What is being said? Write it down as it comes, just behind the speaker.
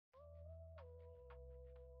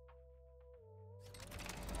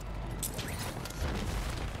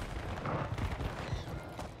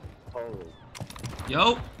Oh.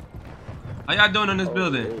 Yo. How y'all doing in this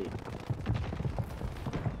building? Hey.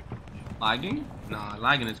 Lagging? Nah,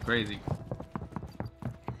 lagging is crazy.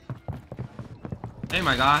 Hey,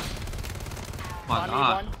 my guy. My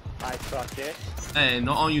God. I sucked it. Hey,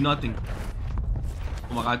 no on you nothing.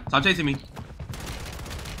 Oh my God. Stop chasing me.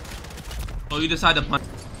 Oh, you decide to punch.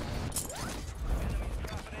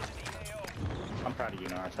 I'm proud of you,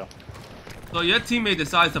 Naruto. So your teammate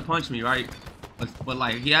decides to punch me, right? But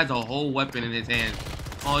like, he has a whole weapon in his hand.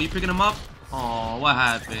 Oh, you picking him up? Oh, what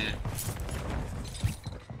happened?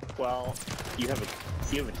 Well, you have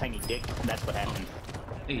a tiny dick. That's what happened.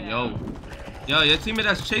 Hey, yo. Yo, your teammate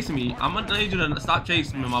that's chasing me. I'm gonna need you to stop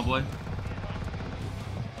chasing me, my boy.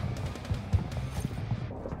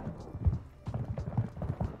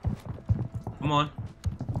 Come on.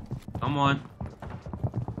 Come on.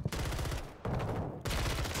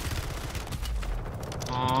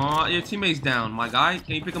 Aw, your teammate's down, my guy.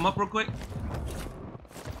 Can you pick him up real quick?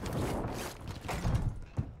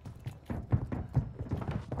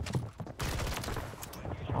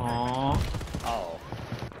 Aw. Oh.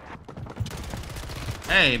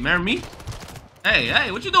 Hey, marry me?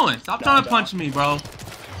 Hey, what you doing? Stop trying to punch me, bro.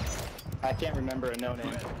 I can't remember a no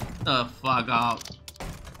name. The fuck up.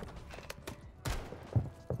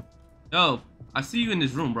 Yo, I see you in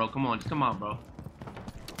this room, bro. Come on, just come out, bro.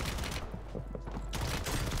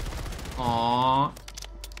 Aww.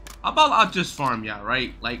 How about I'll just farm y'all,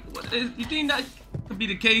 right? Like, you think that could be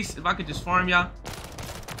the case if I could just farm y'all?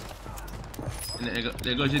 And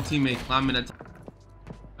there goes your teammate climbing the top.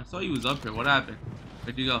 I saw you was up here. What happened?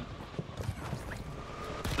 Where'd you go?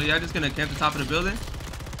 So y'all just gonna camp the top of the building?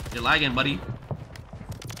 You're lagging, buddy.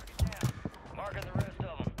 Marking the rest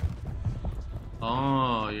of them.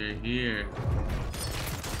 Oh, you're here.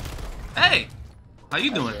 Hey! How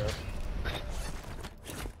you doing?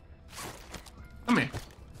 Come here.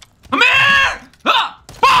 Come here! Ah!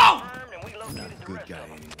 Boom! And we located the rest of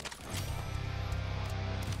them.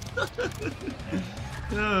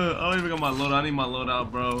 I don't even got my loadout. I need my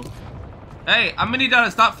loadout, bro. Hey, I'm gonna need y'all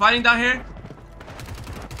to stop fighting down here.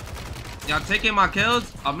 Y'all taking my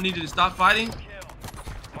kills. I'm gonna need you to stop fighting.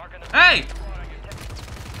 Hey!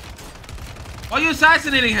 Why are you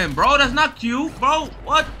assassinating him, bro? That's not cute, bro.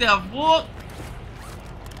 What the fuck?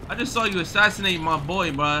 I just saw you assassinate my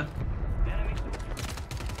boy, bro.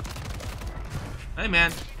 Hey,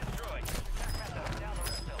 man.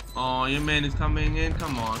 Oh, your man is coming in.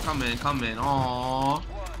 Come on, come in, come in. Oh,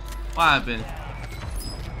 what happened?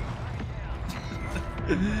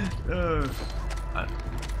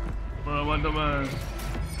 Bro, what the man?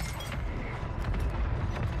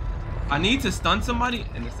 I need to stun somebody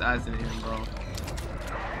and assassinate him, bro.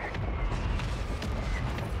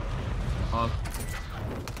 Oh.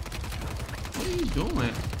 What are you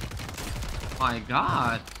doing? My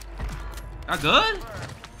God. Y'all good?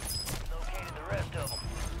 Located the rest of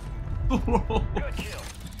them. Bro. Good kill.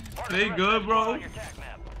 They good, bro? On your tac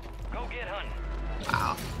map. Go get hunting.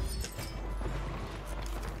 Wow.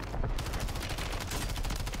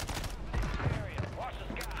 Watch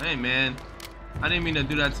the sky. Hey, man. I didn't mean to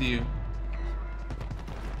do that to you.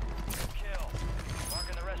 Kill.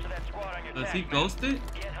 Marking the rest of that squad on your Was tac he map. ghosted?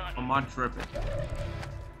 Get hunting. Or am I tripping?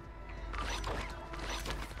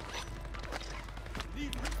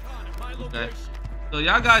 Okay. So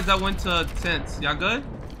y'all guys that went to tents, y'all good?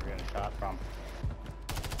 We're getting shot from.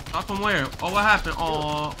 Not from where? Oh, what happened?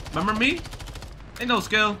 Oh, remember me? Ain't no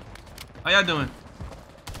skill. How y'all doing?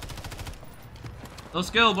 No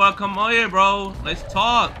skill, bro. Come on here, bro. Let's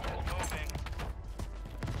talk.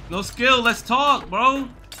 No skill. Let's talk, bro.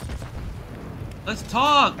 Let's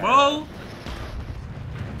talk, bro.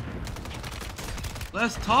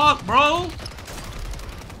 Let's talk, bro.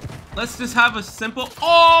 Let's just have a simple.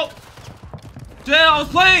 Oh, Jay, I was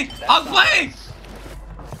playing. I was playing.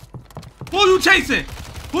 Who you chasing?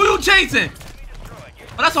 Who you chasing?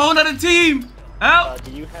 Oh, that's a whole nother team. Help.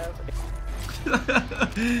 Do you have?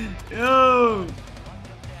 Yo.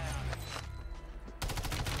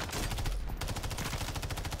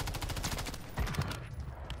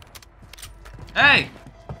 Hey.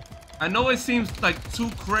 I know it seems like too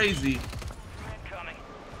crazy,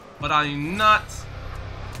 but I'm not.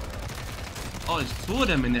 Oh, there's two of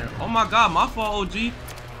them in there. Oh my God, my fault, OG.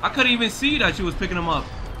 I couldn't even see that you was picking them up.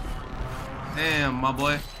 Damn, my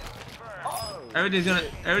boy. Everything's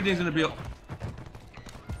gonna be. What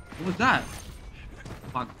was that?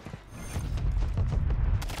 Fuck.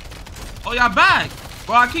 Oh, y'all back,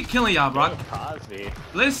 bro. I keep killing y'all, bro. Cosby.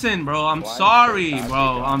 Listen, bro. I'm Why sorry, is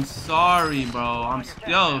bro. Cosby I'm sorry, bro.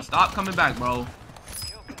 Yo, stop coming back, bro.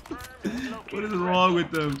 What is wrong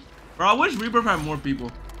with them, bro? I wish REBIRTH had more people.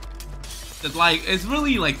 It's like, it's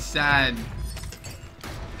really like sad.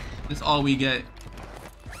 That's all we get.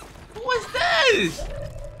 Who is this?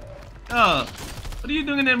 Oh, what are you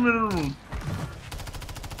doing in the middle of the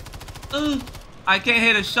room? I can't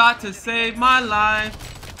hit a shot to save my life.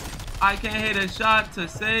 I can't hit a shot to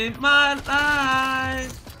save my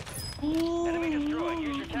life. Enemy destroyed.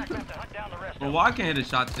 Use your tac map to hunt down the rest Bro, of why I can't hit a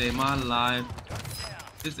shot to save my life?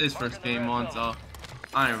 This is first game on, so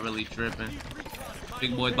I ain't really tripping.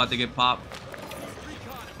 Big boy's about to get popped.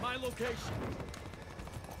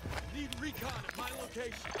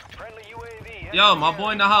 Friendly UAV. Yo, my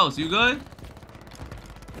boy in the house, you good?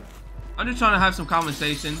 I'm just trying to have some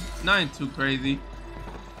conversation. Nothing too crazy.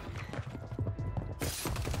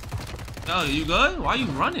 Yo, you good? Why are you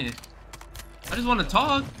running? I just want to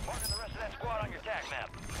talk. Marking the rest of that squad on your tac map.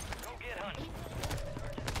 Go get hunting.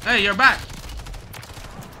 Hey, you're back.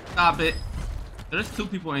 Stop it. There's 2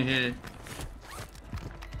 people in here.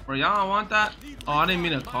 Bro, y'all don't want that? Oh, I didn't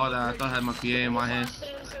mean to call that. I thought I had my PA in my hand.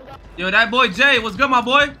 Yo, that boy Jay, what's good, my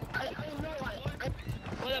boy?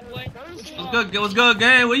 What's good? What's good,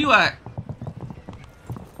 gang? Where you at?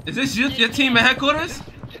 Is this your team at headquarters?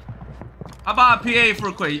 How about a PA for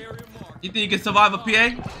a quick? You think you can survive a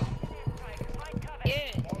PA?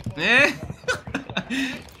 Yeah.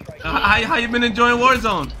 How you been enjoying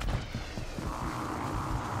Warzone?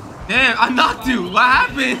 Damn, I knocked you. What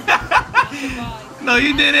happened? No,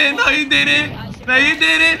 you didn't. No, you didn't. No, you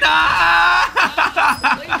didn't. Nah.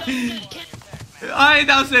 I ain't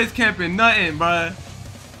downstairs camping nothing, bruh.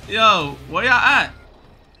 Yo, where y'all at?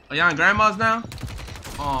 Are y'all in grandma's now?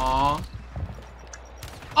 Aww.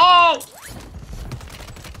 Oh!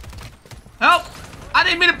 Help! I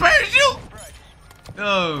didn't mean to parachute!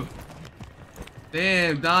 Yo.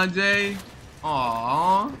 Damn, Don J.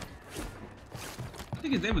 Aww. I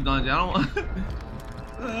think his name was Don J. I don't want.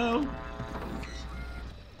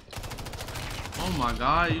 Oh my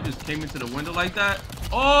god, you just came into the window like that?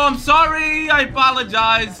 Oh, I'm sorry. I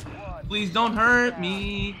apologize. Please don't hurt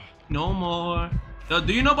me no more. Yo,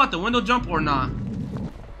 do you know about the window jump or not?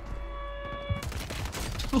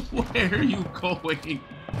 Where are you going?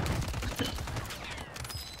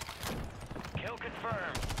 Kill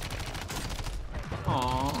confirmed.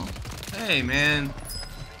 Aw. Hey, man.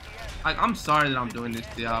 I'm sorry that I'm doing this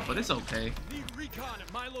to y'all, but it's okay.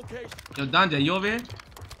 Yo, Dante, you over here?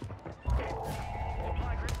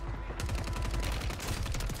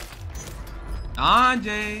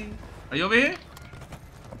 Dante, are you over here?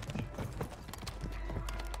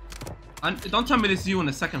 Don't tell me this is you on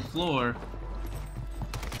the 2nd floor.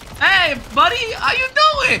 Hey, buddy, how you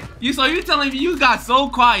doing? So you telling me you got so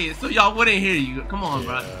quiet so y'all wouldn't hear you? Come on,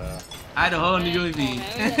 bro. I had a whole new UAV.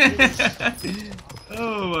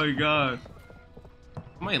 Oh my god.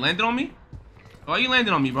 Somebody landed on me? Why you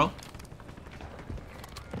landing on me, bro?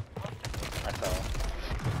 I fell.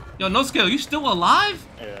 Yo, no skill, you still alive?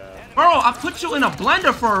 Yeah. Bro, I put you in a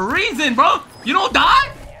blender for a reason, bro. You don't die?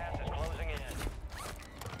 Gas is closing in.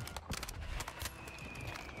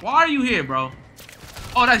 Why are you here, bro?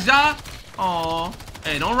 Oh, that's Ja? Aw.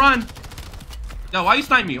 Hey, don't run. Yo, why you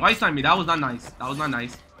snipe me? Why you snipe me? That was not nice. That was not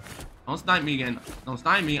nice. Don't snipe me again. Don't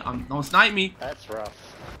snipe me. Don't snipe me. That's rough.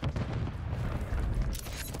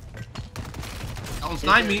 Don't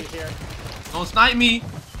snipe me. Don't snipe me.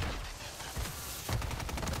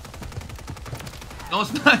 Don't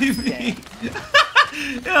snipe me.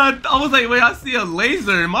 Yeah, I was like, wait, I see a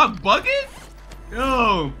laser. Am I bugging?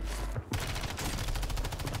 Yo.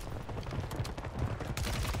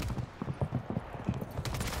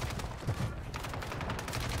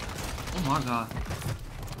 Oh my god.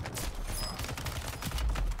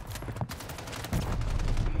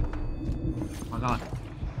 Oh my god.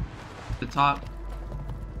 The top.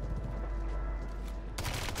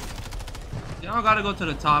 Y'all gotta go to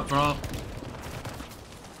the top, bro.